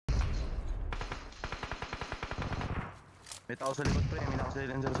May tao sa likod pre, may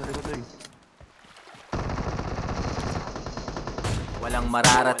naka-silencer sa likod eh. Walang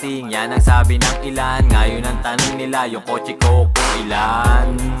mararating, yan ang sabi ng ilan. Ngayon ang tanong nila, yung kotse ko kung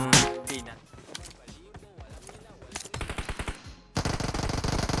ilan.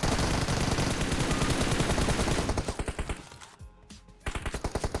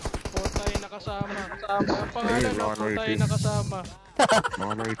 Potay nakasama. Ang pangalan ng potay nakasama.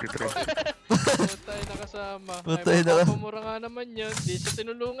 Mga 93. Potay nakasama. Ay mapapamura nga naman yun. Di siya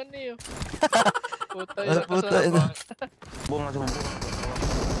tinulungan niyo. Potay nakasama. Buong nga sa buong.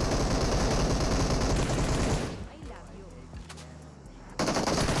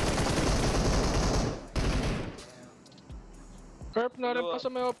 Kerp na rin pa sa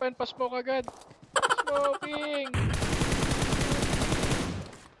may open. Pa-smoke agad. Smoking!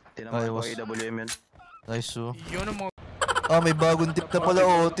 Tinamaan ko AWM yun. Nice oh. Yun ang mga... Ah, may bagong tip na pala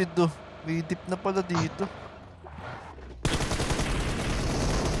otid oh. May tip na pala dito.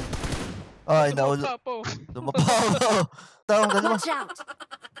 Ay, naula. Dumapaw. Tawang dalawa. Watch out!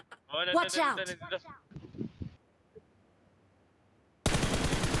 Watch out!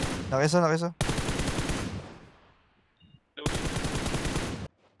 Nakisa.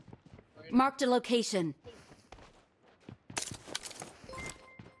 Mark the location.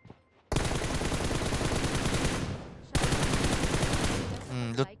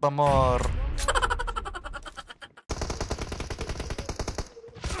 Loot pa more.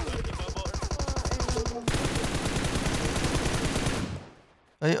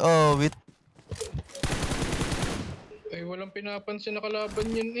 Ay, oh, wait. Ay, walang pinapansin na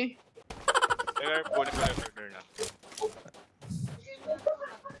kalaban yun eh. Sige, kunin ko yung order na.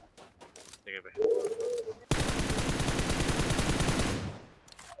 Sige ba.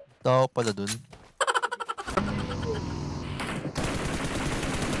 Tao pala dun.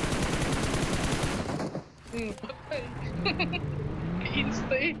 Patay.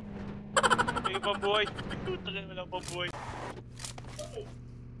 Insta eh. May pambuhay. Tutangin mo lang pambuhay.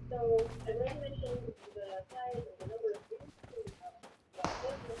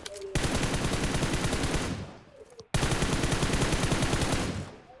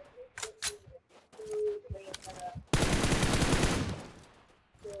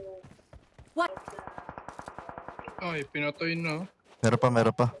 What? Ay, pinatay na.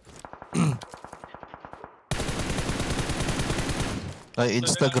 Meron pa. Ay,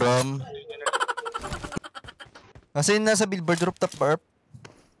 Instagram. Kasi nasa billboard rooftop bar.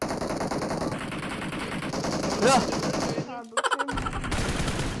 Yeah!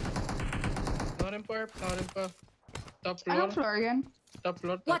 Narin pa. Top floor. Anong floor yan? Top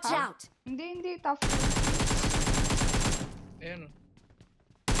floor. Watch out! Hindi, top floor. Ayan o.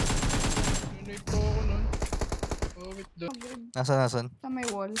 Unay po ako nun. Oh, wait doon. Nasaan? Sa may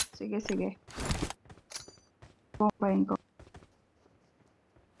wall. Sige. Bumapain ko.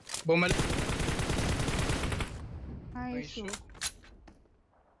 Bumalik. Nice.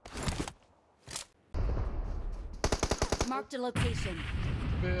 Mark the location.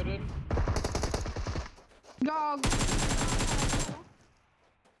 Barrel. Dog!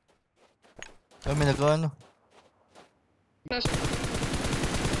 Ay, may nagawa ano.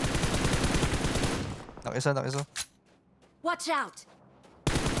 Nakisa. Watch out!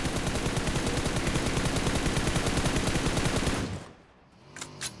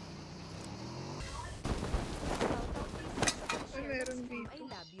 Ay, meron dito.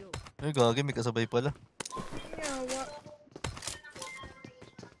 Ay, gagi, may kasabay pala. Yawa.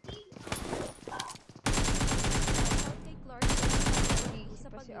 Sa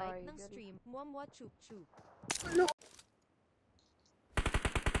pag-like ng stream, muamwa chup chup.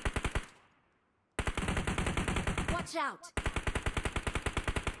 Watch out!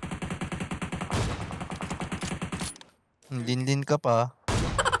 Din ka pa.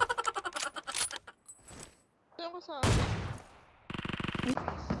 Saan ko sa akin?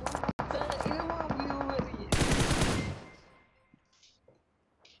 Ilang mga viewer yan?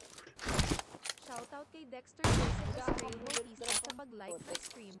 Shoutout kay Dexter Joseph Estrella Bautista sa pag-like ng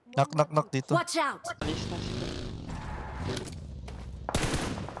stream. Knock dito. Watch out!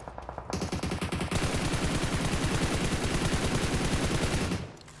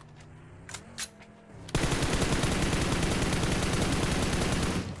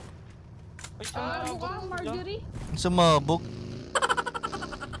 Mukha Marjorie. Sumabog.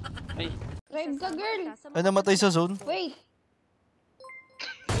 Drive ka, girl. Ay, namatay sa zone. Wait.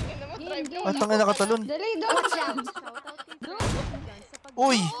 Ang tangin nakatalon. Dali, doon. Watch out!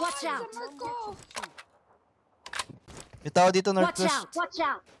 Uy! Watch out! May tao dito, Watch Northwest. out! Watch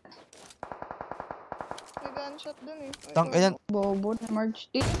out! May gunshot dun eh. Tangin. Bobo na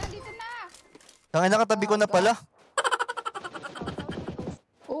Marge. Dito na. Tangin nakatabi ko na pala.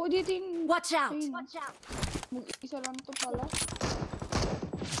 Oo, dito yung... Watch out! Ayun. Mag-isa lang to pala.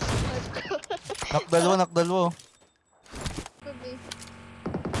 Knock dalawa. Gabi.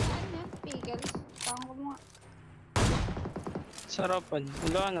 Saan yan? Pickles. Tangan ko mga... Sarapan.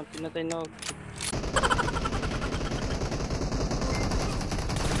 Wala na, pinatay na ako.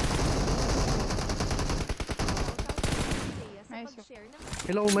 Nice.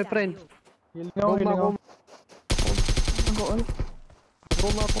 Hello, my friend. Nag-all.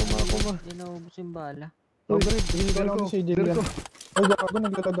 Kuma. Hindi na ubus yung bala. Ogriv, Virgo. Ay, gago,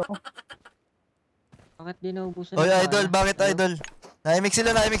 naglalag ako. Bakit di na ubusan Oy, idol, bakit idol? Naimik sila.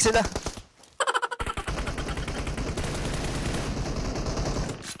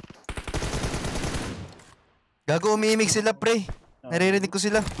 Gago, umiimik sila, pre. Naririnig ko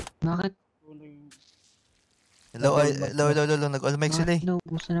sila. Bakit? Hello, nag-all mic sila eh. Bakit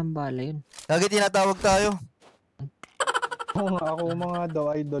naubusan ng bala yun? Lagi tinatawag tayo. Oo nga, ako mga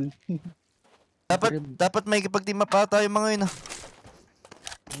daw, idol. Dapat may kipag-team up pa tayo mga yun ah.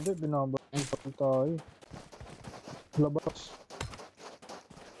 Hindi, binabalik tayo. Labas.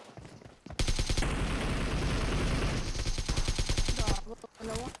 Gago,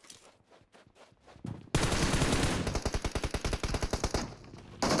 dalawa.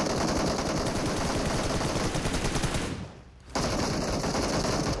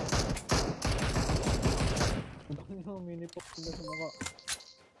 Mini-pop sila sa mukha.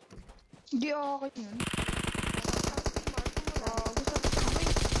 Hindi okay yun.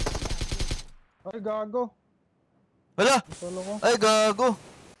 Ay, gago. Wala! Solo ko. Ay, gago!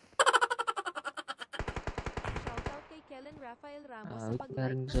 Shoutout kay Kellen Rafael Ramos sa Wait, pag-like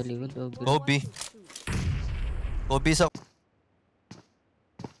parang ng sa likod, stream. Ogriv. Kobe. Kobe sa...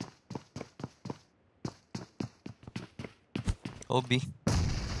 Kobe.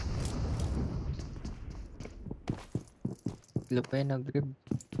 Lupay na grip.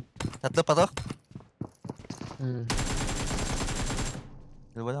 Tatlo pa to?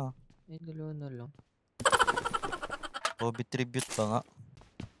 Dalawa lang ah. Dalawa na lang. Kobe tribute pa nga.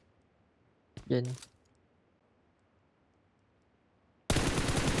 Yan.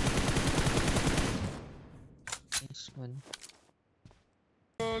 Nice one.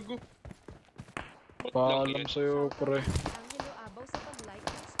 Gago. Paalam sa'yo, pre. Angelo Abaw sa pag-like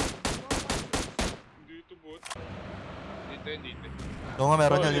ng stream. Dito bot. Dito. Oo nga,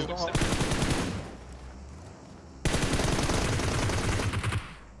 meron yan.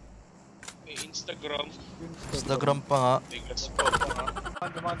 May Instagram. Instagram pa nga. Tigas po.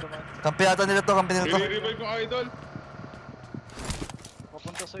 Duman. Kampi ata nila to. I-revive ko idol.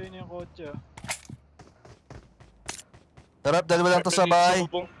 Papunta sa'yo niya yung kotse ah. Tarap, dalawa lang to sa bahay.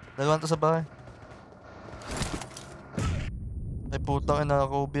 Ay putang ina,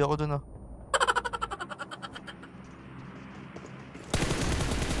 Kobe ako dun ah.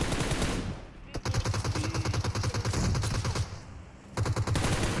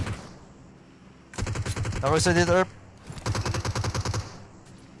 Ako isa dito, Erp.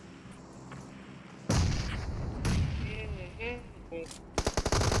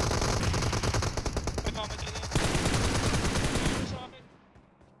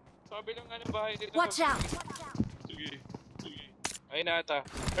 Sabi lang nga ng bahay dito. Watch out! Sige. Ayun na ata.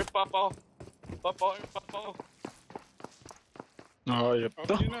 Papa ko. Ayop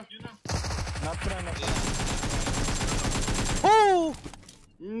to. Yun na. Natra. Woo!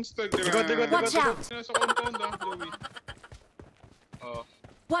 Instagram. Likod. Watch out! Nasa compound ah, Joey. Oh.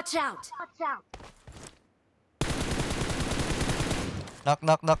 Watch out! Knock.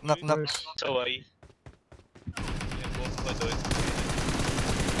 Saway. May bomb pa doon.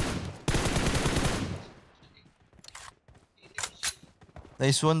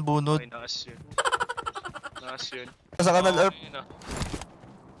 Nice one, bunod. Ay, naas yun. Sa kanal, Erp. Ayun na.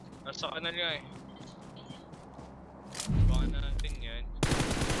 Nasa kanal nga eh. Baka natin yan.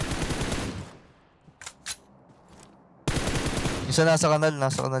 Isa nasa kanal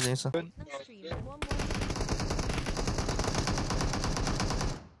yung isa. Ng stream.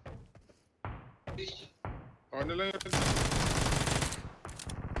 Ano lang yun?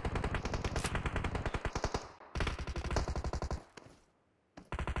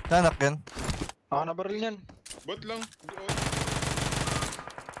 Nanak yan. Nabaril niyan. Bot lang.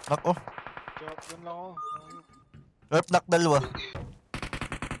 Knock oh. Shotgun lang ako. Erp, knock dalawa.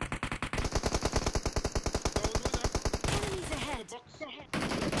 Enemies ahead!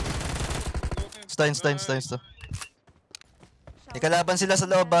 Stein to. Ikalaban sila sa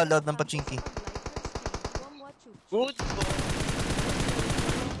loob loob ng pachinki. Good.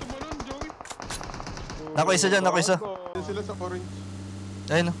 Nako isa dyan, Sila sa orange.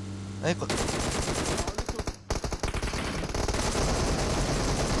 Ayun no. Ay ko.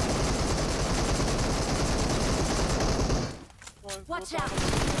 Watch out!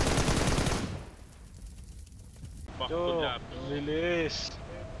 Back to lab. Bilis.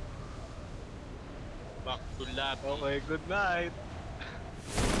 Back to lab. Okay, good night.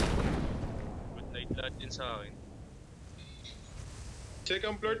 Good night lahat din sa akin.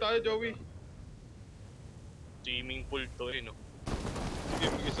 Second floor tayo, Joey. Swimming pool to eh, no? Sige,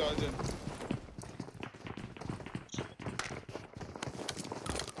 mag-isa ka dyan.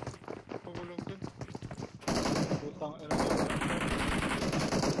 Pagulong dun. Putang ina.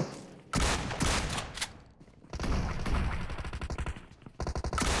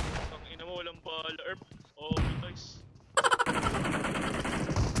 Ang ina mo, walang bala, Erp. Oh, guys.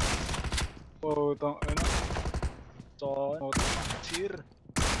 Putang ina. So, cheer.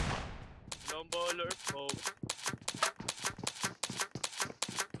 Walang bala, Erp. Oh.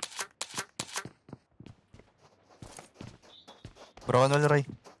 Bro, ano Ray?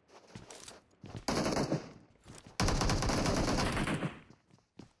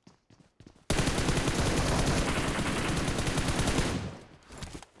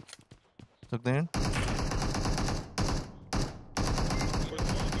 Tag na yun?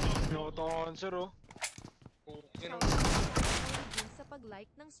 Cancer oh. Sa pag-like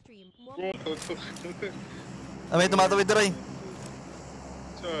ng stream mo. Ah, may tumatawid na Ray.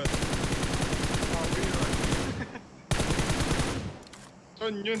 Saan?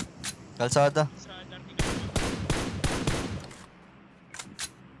 Saan yun? Kalsada.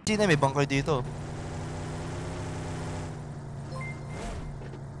 Sino may bangkay dito?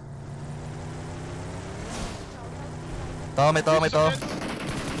 May tao.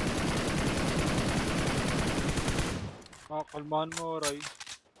 Kalmahan mo, Ray.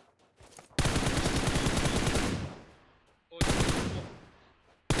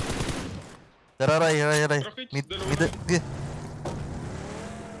 Tara, Ray. Mid.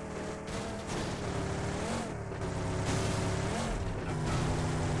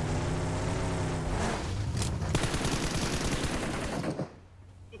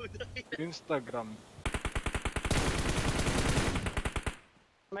 Instagram.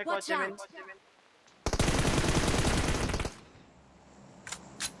 May Watch kotse, men. out!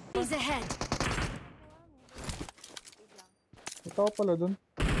 He's ahead! Ito pala dun.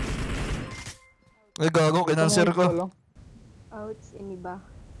 Ay, gago. Kinanser ko. Outs, iniba.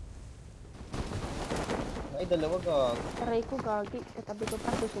 Ay, dalawa gag. Aray ko, gagi. Katabi ko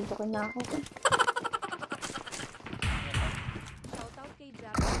pa, susuntukin na ako. Shoutout kay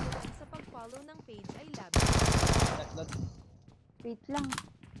Jack sa pag-follow ng page ay lab. Wait lang.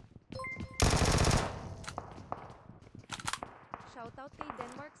 Shoutout kay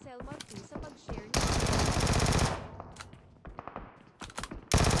Denmark Selmar 2 sa pag-share niya.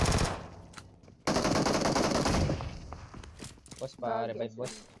 Boss, pa-revive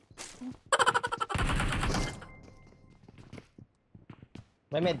boss.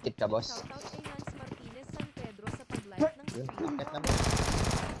 May medkit ka, boss? Shoutout kay Hans Martinez San Pedro sa pag-like ng Yun, stream. bakit naman?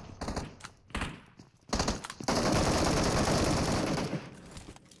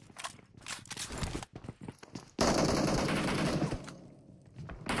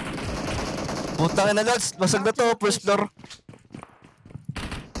 Putang ina lads. Basag na to. First floor.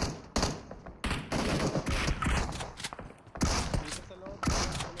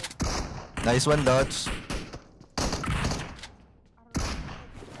 Nice one, Dodge.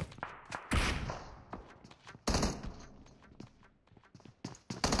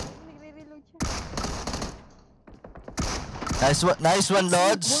 Nagre-reload siya. Nice one,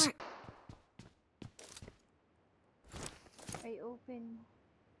 Dodge. Ay, open.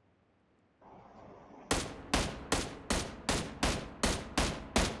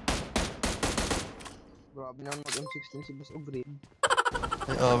 Grabe naman mag-M16 si Boss Ogriv.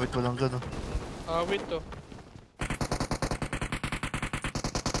 Ay, awit ko lang gano'n. Wait to.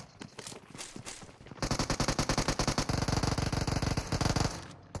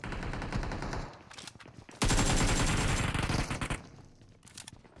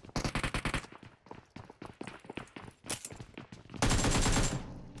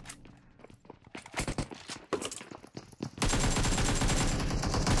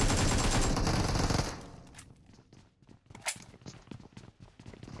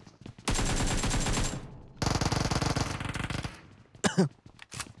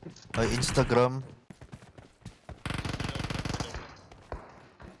 Ay, Instagram.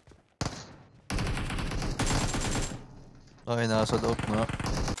 Ay, nasa loob nga.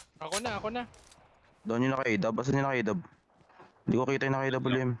 Ako na. Doon yung naka-ADAB. Asan yung naka-ADAB? Hindi ko kita yung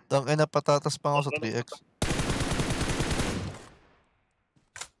naka-AWM. Tangina, patatas pa ako sa 3x.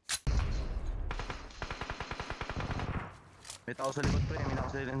 May tao sa likod pre. May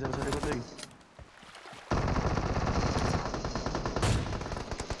naka-silencer sa likod eh.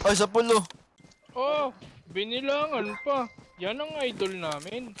 Ay, sa pulo. Oh, binilangan pa. Yan ang idol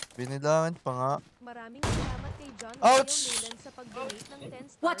namin. Binilangan pa nga. Maraming salamat kay John Ouch! Milan sa pag-donate ng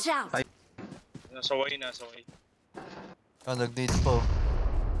 10 stars. Watch out! Nasa way, nasa way. Ah, nag-need pa oh.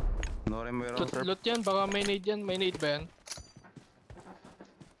 Nore mo yung router. Loot yan, baka may need yan. May need ba yan?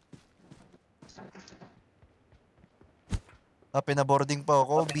 Ah, pinaboarding pa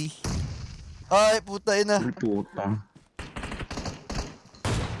ako, B. Ay, puta ina. Ay, puta.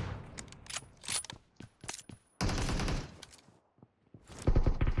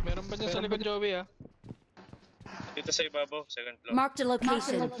 Meron ba dyan sa likod, Joey, ah? Dito sa ibabaw, second floor. Marked a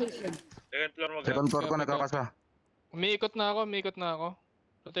location. Second floor mag Second floor ko nagkakasa. Umiikot na ako.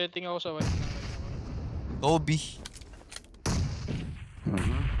 Rotating ako sa white. Oh, B.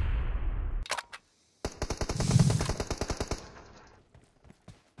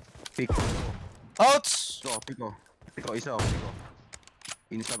 Pick. Ouch! Piko, isa oh, piko.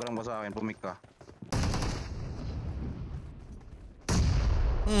 Instagram ko sa akin, pumik ka.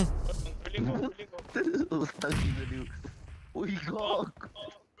 Huling ko. Utang ina niyo. Uy, gog!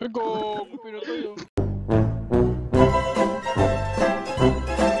 Ay, go! Pinatay, oh.